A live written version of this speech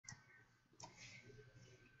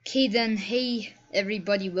Okay then, hey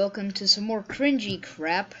everybody, welcome to some more cringy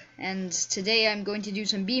crap, and today I'm going to do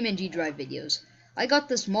some BeamNG Drive videos. I got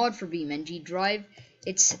this mod for BeamNG Drive.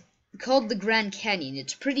 It's called the Grand Canyon.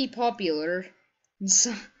 It's pretty popular.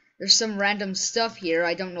 So, there's some random stuff here.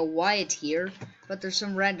 I don't know why it's here, but there's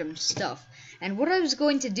some random stuff. And what I was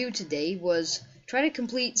going to do today was try to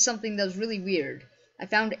complete something that was really weird. I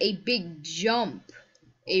found a big jump,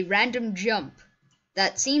 a random jump,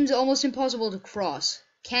 that seems almost impossible to cross.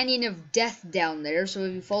 Canyon of death down there, so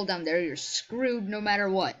if you fall down there, you're screwed no matter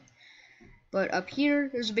what. But up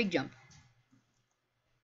here, there's a big jump.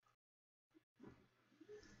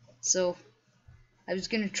 So, I was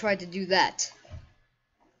gonna try to do that.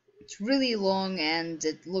 It's really long and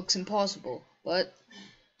it looks impossible, but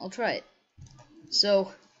I'll try it.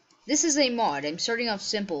 So, this is a mod. I'm starting off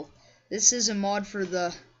simple. This is a mod for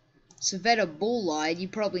the Civetta Bolide. You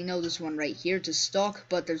probably know this one right here. It's a stock,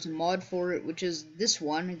 but there's a mod for it, which is this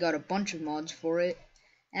one. I got a bunch of mods for it,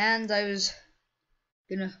 and I was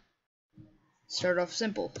gonna start off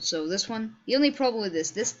simple. So this one, the only problem with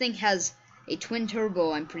this thing has a twin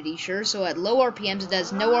turbo, I'm pretty sure, so at low RPMs it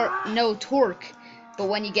has no torque, but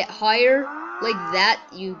when you get higher, like that,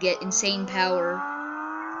 you get insane power.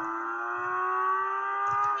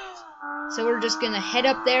 So we're just gonna head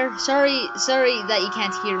up there. Sorry that you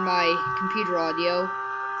can't hear my computer audio.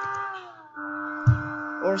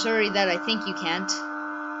 Or sorry that I think you can't.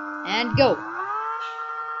 And go.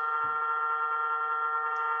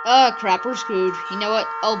 Oh crap, we're screwed. You know what?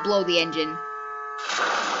 I'll blow the engine.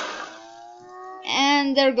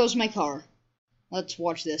 And there goes my car. Let's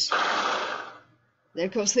watch this. There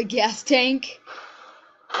goes the gas tank.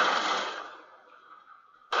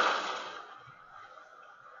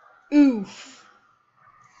 Oof.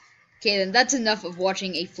 Okay, then that's enough of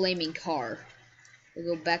watching a flaming car.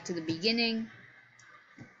 We'll go back to the beginning.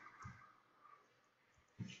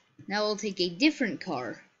 Now we'll take a different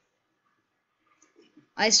car.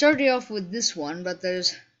 I started off with this one, but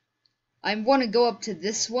I want to go up to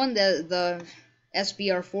this one, the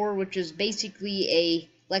SBR4, which is basically a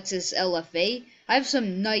Lexus LFA. I have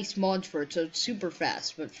some nice mods for it, so it's super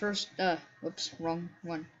fast. But first, whoops, wrong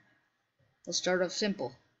one. I'll start off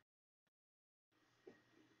simple.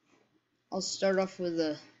 I'll start off with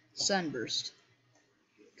a Sunburst.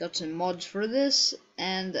 Got some mods for this,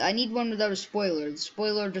 and I need one without a spoiler. The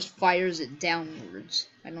spoiler just fires it downwards.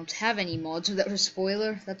 I don't have any mods without a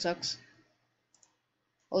spoiler. That sucks.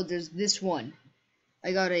 Oh, there's this one.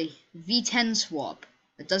 I got a V10 swap.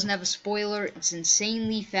 It doesn't have a spoiler. It's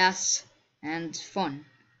insanely fast and fun.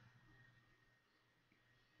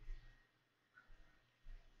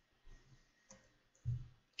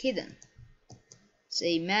 Okay then. It's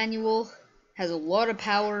a manual. Has a lot of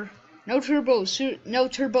power. No turbo or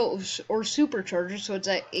supercharger, so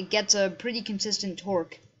it gets a pretty consistent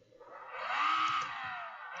torque.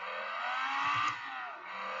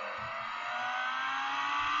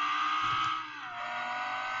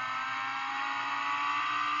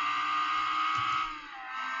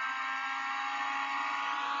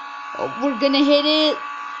 Oh, we're gonna hit it.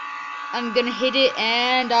 I'm gonna hit it,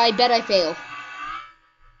 and I bet I fail.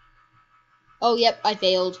 Oh, yep, I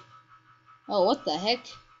failed. Oh, what the heck?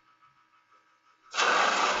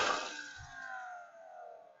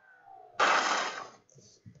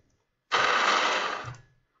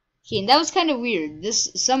 Okay, and that was kind of weird.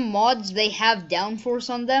 Some mods, they have downforce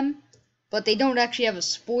on them, but they don't actually have a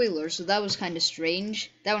spoiler, so that was kind of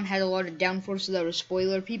strange. That one had a lot of downforce without a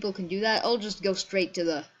spoiler. People can do that. I'll just go straight to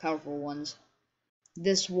the powerful ones.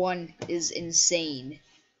 This one is insane.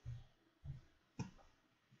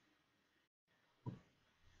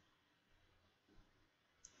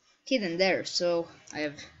 Okay, then there. So I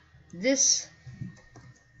have this.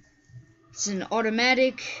 It's an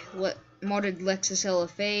automatic modded Lexus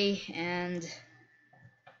LFA, and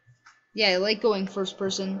yeah, I like going first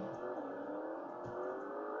person.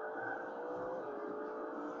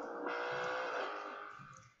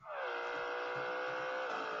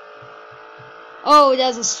 Oh, it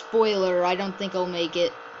has a spoiler. I don't think I'll make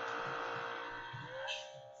it.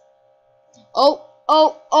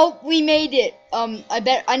 Oh, we made it. I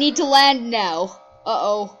bet I need to land now.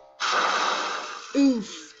 Uh-oh.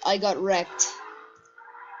 Oof, I got wrecked.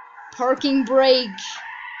 Parking brake.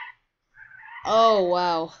 Oh,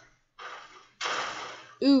 wow.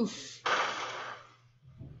 Oof.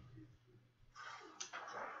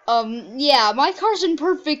 Yeah, my car's in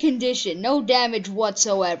perfect condition. No damage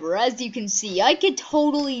whatsoever. As you can see, I could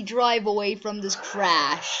totally drive away from this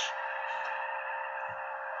crash.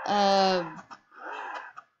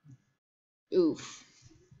 Oof.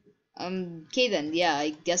 Okay then, yeah, I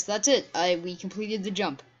guess that's it. We completed the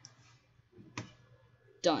jump.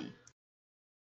 Done.